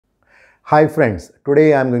Hi friends,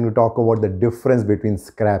 today I am going to talk about the difference between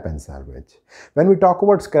scrap and salvage. When we talk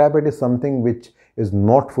about scrap, it is something which is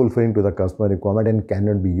not fulfilling to the customer requirement and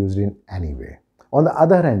cannot be used in any way. On the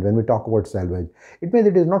other hand, when we talk about salvage, it means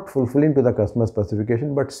it is not fulfilling to the customer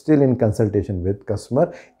specification, but still in consultation with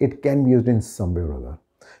customer, it can be used in some way or other.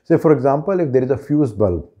 Say for example, if there is a fuse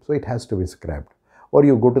bulb, so it has to be scrapped. Or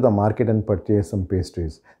you go to the market and purchase some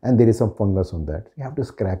pastries and there is some fungus on that. You have to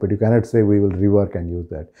scrap it. You cannot say we will rework and use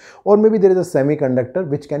that. Or maybe there is a semiconductor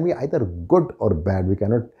which can be either good or bad. We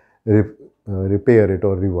cannot repair it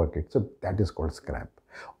or rework it. So that is called scrap.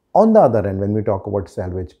 On the other hand, when we talk about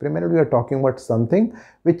salvage, primarily we are talking about something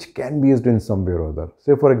which can be used in some way or other.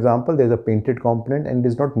 Say for example, there is a painted component and it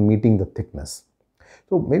is not meeting the thickness.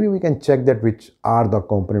 So maybe we can check that which are the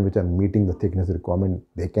components which are meeting the thickness requirement.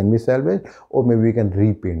 They can be salvaged, or maybe we can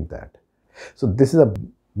repaint that. So this is a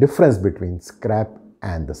difference between scrap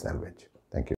and the salvage.